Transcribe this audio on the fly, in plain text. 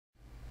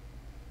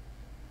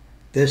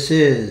This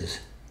is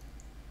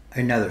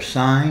another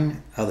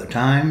sign of the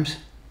times,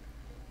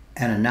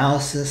 an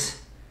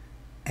analysis,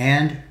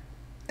 and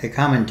a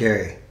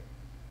commentary.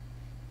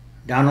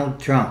 Donald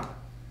Trump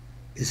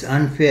is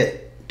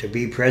unfit to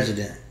be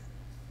president.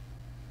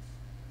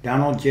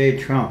 Donald J.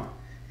 Trump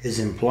is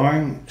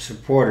imploring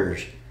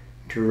supporters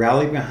to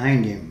rally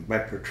behind him by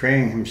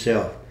portraying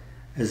himself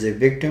as a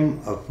victim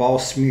of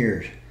false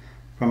smears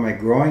from a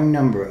growing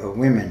number of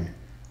women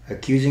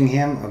accusing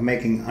him of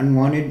making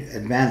unwanted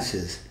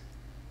advances,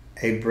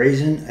 a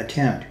brazen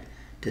attempt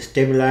to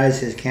stabilize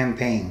his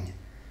campaign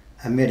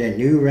amid a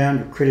new round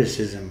of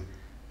criticism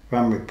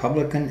from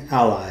Republican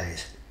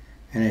allies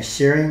and a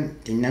searing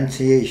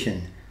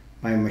denunciation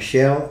by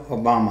Michelle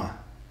Obama.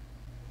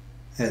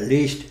 At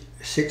least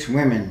 6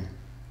 women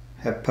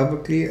have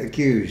publicly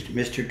accused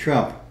Mr.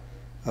 Trump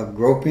of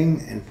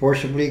groping and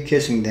forcibly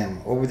kissing them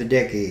over the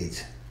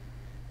decades,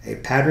 a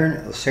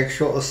pattern of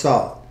sexual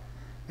assault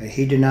that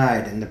he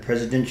denied in the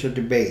presidential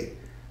debate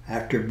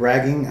after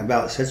bragging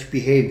about such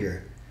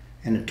behavior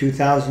in a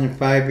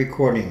 2005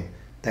 recording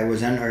that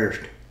was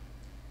unearthed.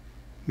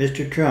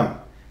 Mr. Trump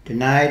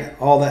denied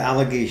all the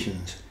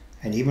allegations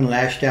and even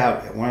lashed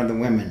out at one of the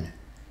women,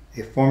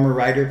 a former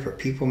writer for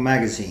People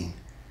magazine,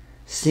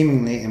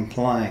 seemingly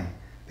implying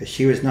that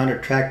she was not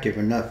attractive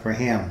enough for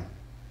him.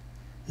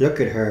 Look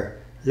at her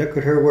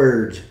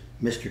words,"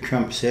 Mr.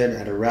 Trump said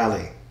at a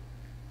rally.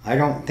 "I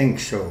don't think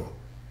so."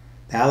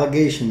 The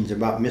allegations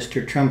about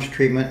Mr. Trump's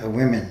treatment of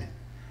women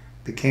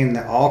became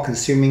the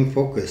all-consuming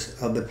focus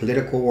of the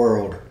political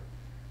world,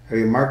 a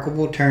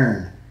remarkable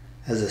turn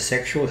as the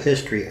sexual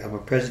history of a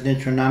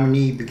presidential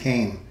nominee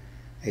became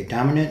a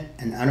dominant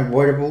and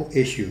unavoidable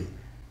issue.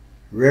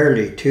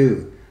 Rarely,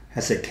 too,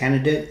 has a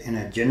candidate in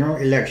a general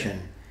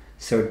election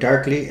so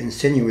darkly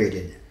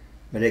insinuated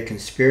that a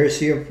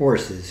conspiracy of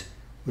forces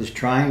was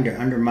trying to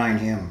undermine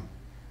him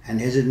and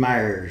his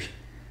admirers,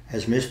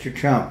 as Mr.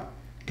 Trump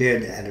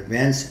did at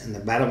events in the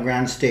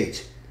battleground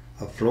states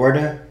of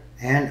Florida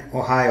and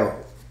Ohio.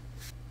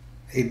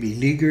 A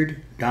beleaguered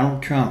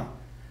Donald Trump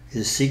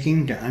is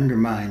seeking to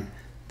undermine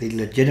the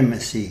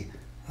legitimacy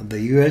of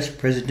the U.S.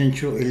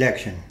 presidential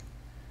election,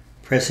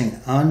 pressing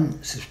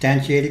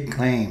unsubstantiated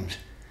claims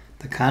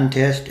the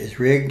contest is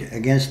rigged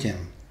against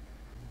him,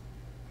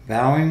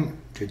 vowing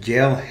to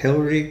jail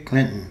Hillary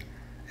Clinton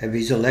if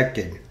he's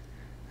elected,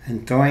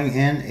 and throwing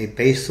in a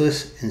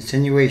baseless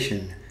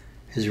insinuation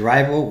his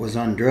rival was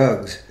on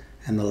drugs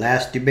in the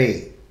last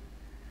debate.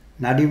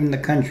 Not even the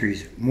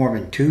country's more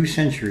than 2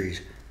 centuries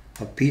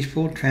of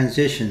peaceful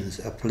transitions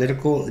of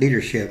political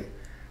leadership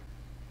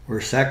were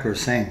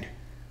sacrosanct,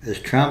 as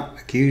Trump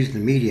accused the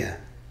media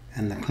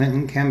and the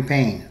Clinton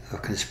campaign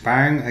of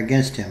conspiring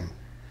against him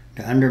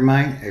to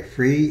undermine a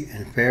free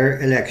and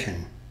fair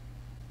election.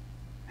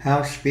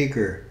 House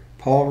Speaker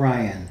Paul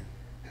Ryan,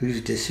 whose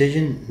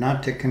decision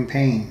not to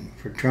campaign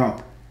for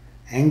Trump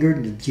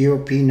angered the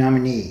GOP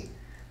nominee,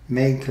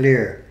 made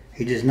clear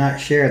he does not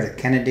share the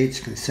candidate's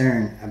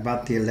concern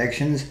about the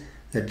election's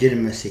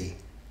legitimacy.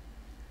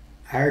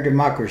 "Our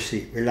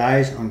democracy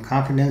relies on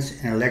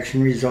confidence in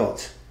election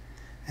results,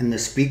 and the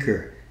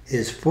Speaker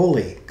is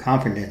fully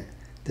confident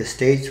the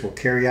states will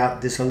carry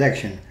out this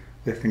election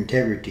with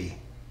integrity."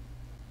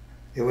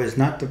 It was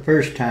not the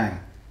first time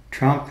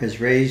Trump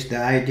has raised the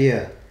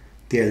idea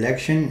the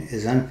election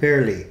is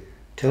unfairly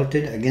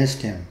tilted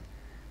against him,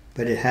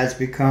 but it has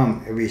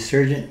become a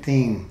resurgent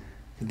theme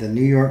for the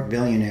New York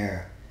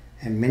billionaire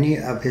and many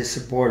of his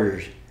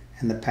supporters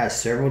in the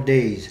past several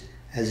days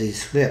as he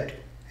slipped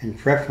in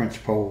preference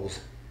polls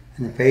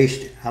and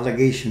faced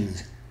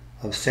allegations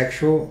of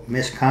sexual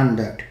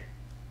misconduct.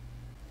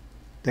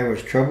 There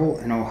was trouble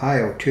in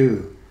Ohio,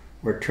 too,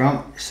 where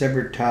Trump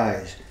severed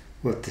ties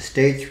with the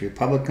state's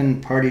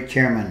Republican Party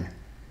chairman,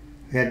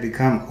 who had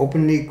become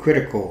openly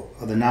critical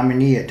of the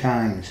nominee at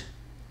times.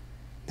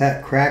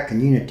 That crack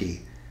in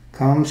unity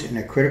comes in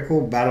a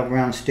critical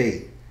battleground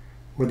state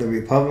where the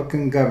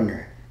Republican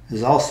governor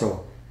is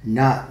also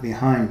not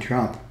behind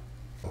Trump.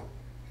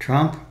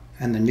 Trump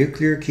and the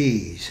nuclear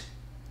keys.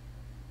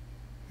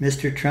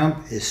 Mr.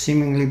 Trump is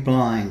seemingly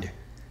blind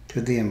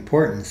to the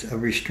importance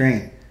of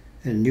restraint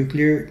in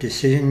nuclear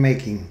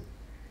decision-making.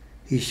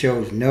 He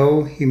shows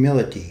no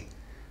humility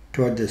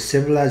toward the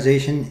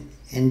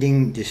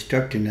civilization-ending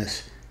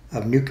destructiveness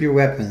of nuclear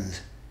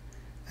weapons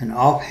and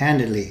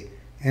offhandedly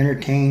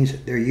entertains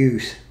their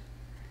use.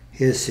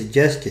 He has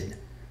suggested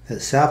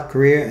that South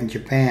Korea and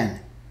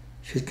Japan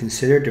should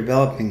consider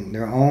developing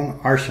their own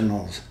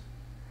arsenals.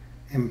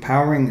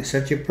 Empowering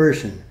such a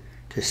person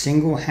to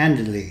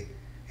single-handedly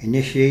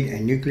initiate a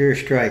nuclear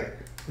strike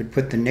would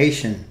put the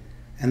nation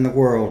and the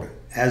world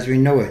as we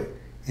know it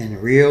in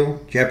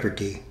real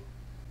jeopardy.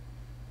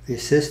 The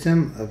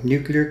system of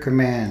nuclear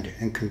command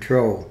and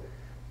control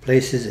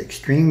places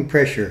extreme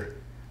pressure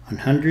on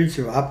hundreds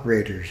of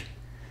operators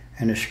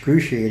and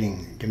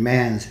excruciating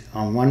demands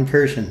on one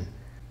person,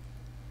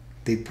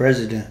 the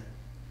president.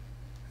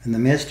 In the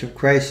midst of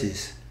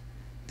crisis,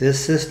 this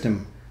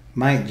system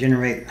might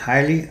generate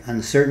highly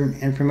uncertain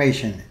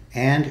information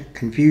and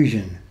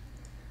confusion,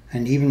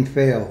 and even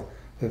fail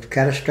with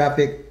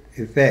catastrophic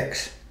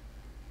effects,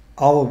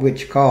 all of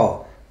which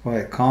call for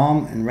a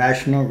calm and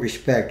rational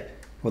respect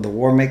for the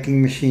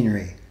war-making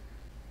machinery,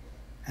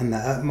 and the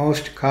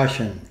utmost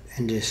caution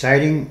in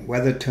deciding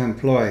whether to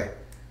employ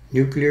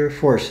nuclear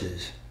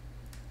forces.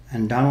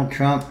 And Donald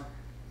Trump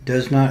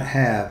does not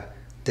have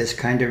this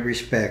kind of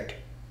respect,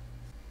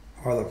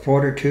 or the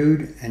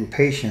fortitude and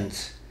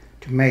patience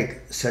to make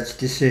such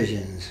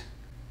decisions.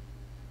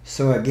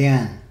 So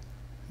again,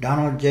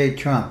 Donald J.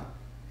 Trump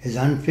is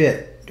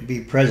unfit to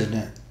be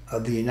President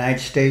of the United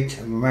States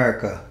of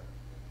America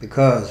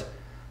because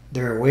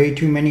there are way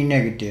too many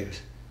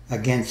negatives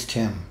against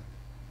him.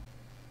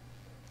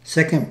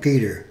 2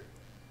 Peter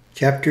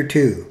chapter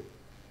 2.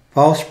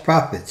 False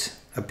prophets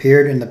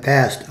appeared in the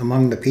past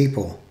among the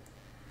people,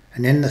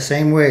 and in the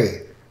same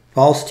way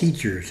false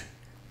teachers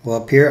will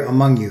appear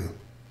among you.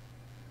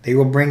 They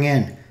will bring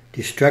in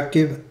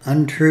destructive,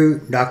 untrue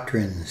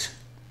doctrines,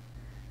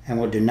 and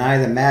will deny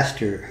the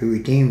Master who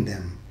redeemed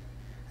them,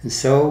 and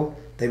so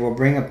they will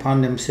bring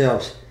upon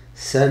themselves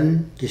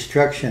sudden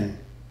destruction.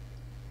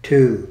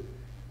 2.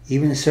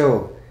 Even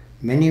so,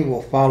 many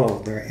will follow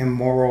their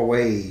immoral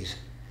ways.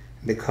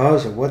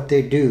 Because of what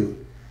they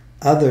do,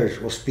 others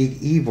will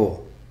speak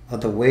evil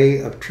of the way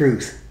of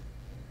truth.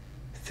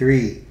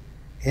 3.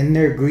 In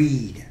their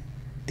greed,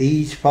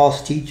 these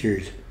false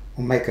teachers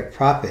will make a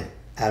profit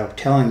out of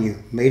telling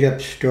you made-up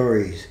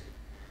stories.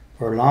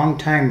 For a long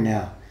time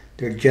now,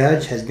 their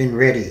judge has been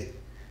ready,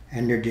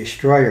 and their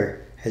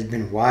destroyer has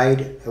been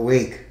wide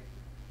awake.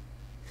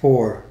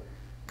 4.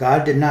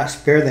 God did not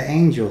spare the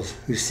angels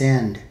who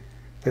sinned,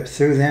 but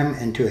threw them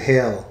into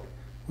hell,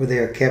 where they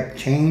are kept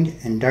chained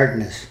in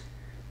darkness,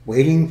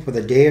 waiting for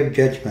the day of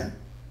judgment.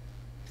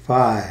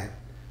 5.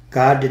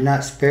 God did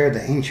not spare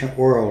the ancient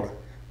world,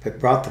 but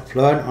brought the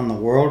flood on the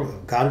world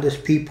of godless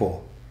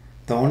people.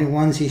 The only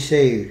ones he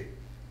saved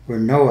were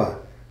Noah,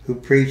 who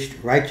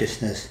preached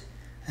righteousness,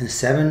 and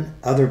 7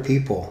 other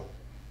people.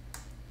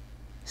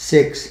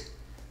 6.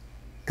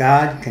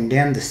 God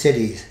condemned the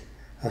cities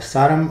of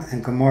Sodom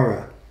and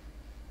Gomorrah,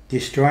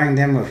 destroying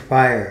them with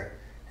fire,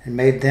 and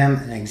made them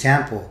an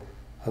example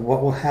of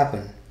what will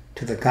happen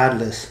to the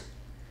godless.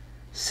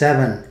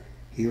 7.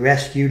 He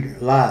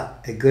rescued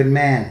Lot, a good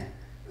man,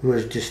 who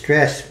was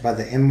distressed by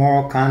the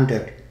immoral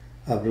conduct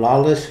of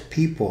lawless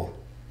people.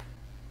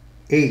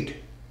 8.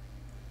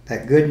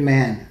 That good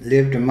man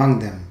lived among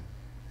them,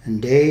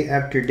 and day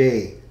after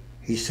day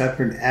he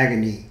suffered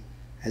agony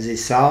as he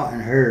saw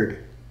and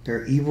heard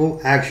their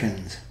evil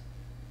actions.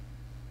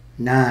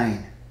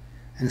 9.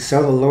 And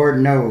so the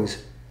Lord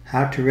knows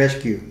how to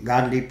rescue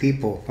godly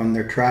people from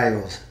their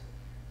trials,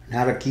 and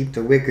how to keep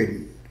the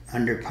wicked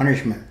under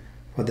punishment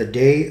for the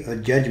day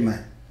of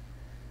judgment.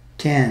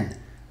 10.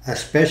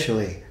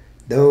 Especially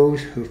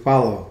those who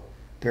follow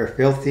their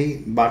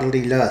filthy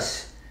bodily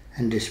lusts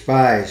and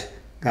despise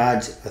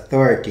God's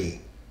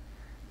authority.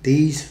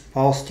 These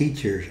false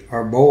teachers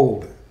are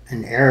bold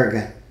and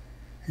arrogant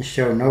and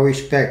show no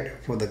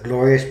respect for the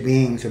glorious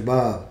beings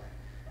above.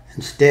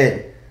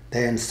 Instead,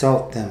 they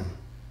insult them.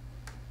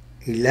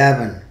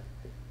 11.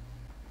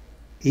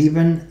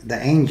 Even the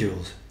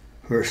angels,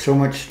 who are so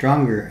much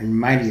stronger and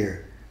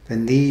mightier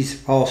than these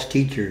false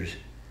teachers,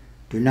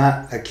 do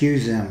not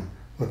accuse them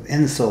with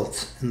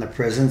insults in the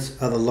presence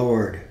of the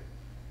Lord.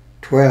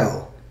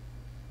 12.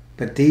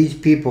 But these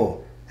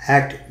people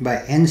act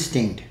by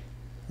instinct,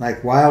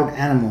 like wild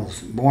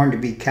animals born to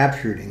be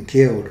captured and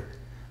killed.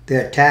 They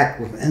attack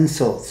with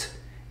insults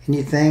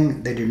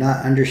anything they do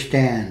not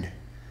understand.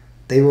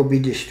 They will be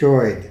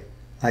destroyed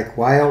like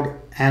wild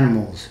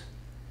animals.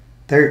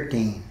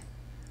 13.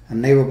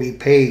 And they will be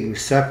paid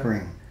with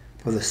suffering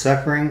for the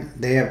suffering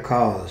they have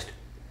caused.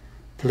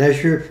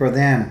 Pleasure for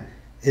them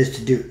is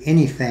to do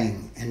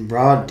anything in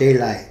broad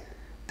daylight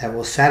that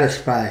will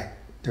satisfy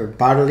their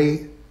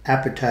bodily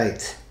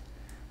appetites.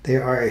 They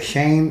are a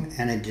shame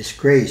and a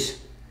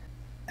disgrace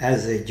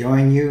as they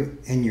join you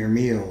in your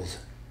meals,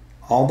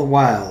 all the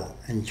while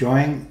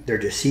enjoying their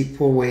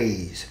deceitful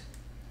ways.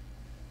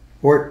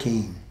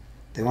 14.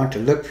 They want to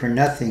look for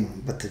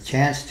nothing but the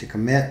chance to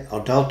commit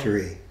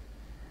adultery.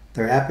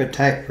 Their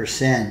appetite for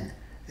sin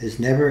is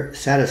never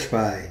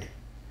satisfied.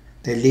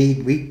 They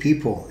lead weak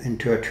people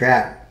into a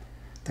trap.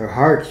 Their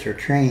hearts are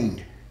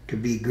trained to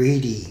be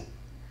greedy.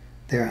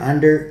 They are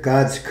under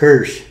God's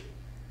curse.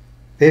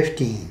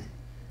 15.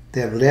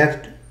 They have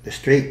left the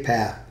straight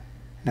path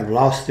and have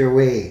lost their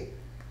way.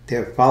 They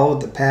have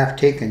followed the path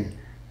taken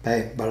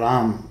by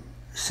Balaam,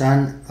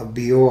 son of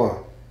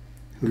Beor,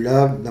 who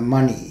loved the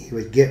money he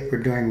would get for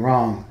doing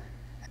wrong.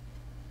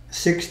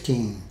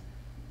 16.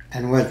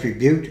 And was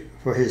rebuked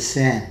for his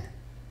sin.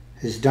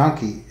 His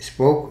donkey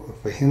spoke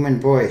with a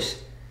human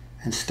voice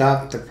and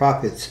stopped the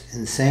prophet's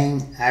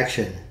insane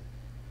action.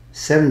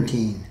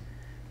 17.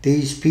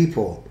 These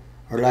people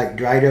are like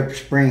dried up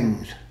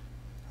springs,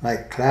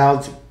 like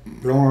clouds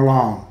blown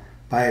along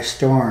by a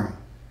storm.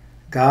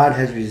 God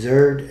has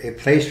reserved a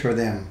place for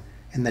them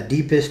in the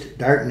deepest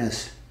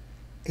darkness.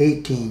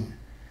 18.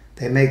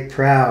 They make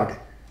proud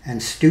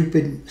and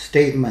stupid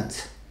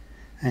statements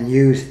and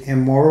use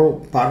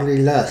immoral bodily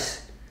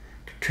lusts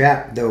to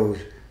trap those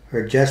who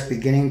are just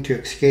beginning to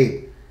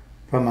escape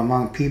from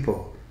among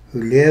people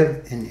who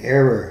live in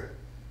error.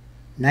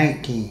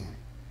 19.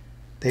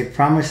 They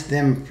promise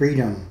them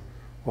freedom,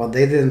 while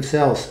they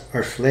themselves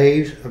are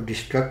slaves of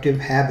destructive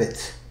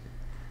habits.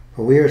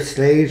 For we are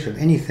slaves of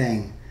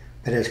anything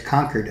that has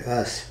conquered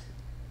us.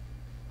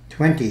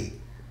 20.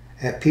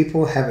 That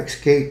people have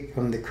escaped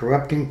from the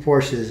corrupting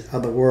forces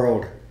of the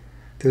world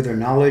through their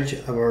knowledge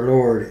of our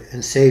Lord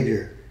and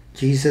Savior,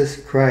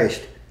 Jesus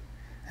Christ,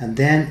 and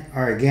then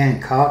are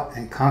again caught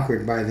and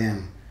conquered by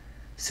them.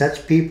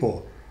 Such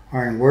people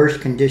are in worse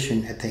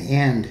condition at the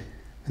end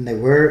than they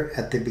were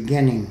at the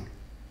beginning.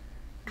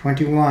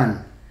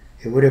 21.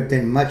 It would have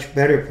been much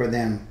better for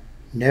them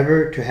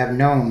never to have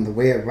known the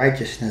way of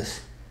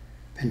righteousness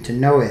than to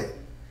know it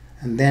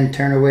and then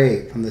turn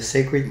away from the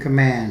sacred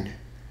command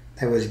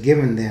that was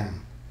given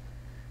them.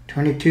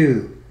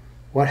 22.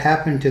 What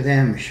happened to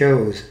them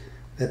shows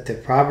that the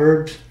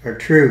proverbs are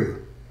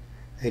true.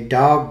 A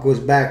dog goes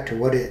back to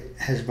what it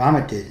has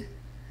vomited,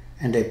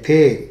 and a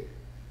pig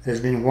that has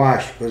been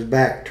washed goes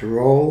back to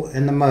roll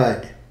in the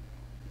mud.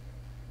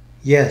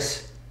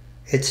 Yes,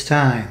 it's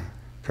time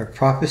for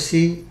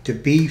prophecy to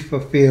be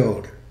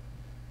fulfilled,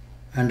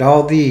 and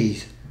all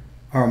these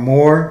are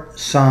more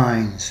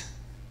signs.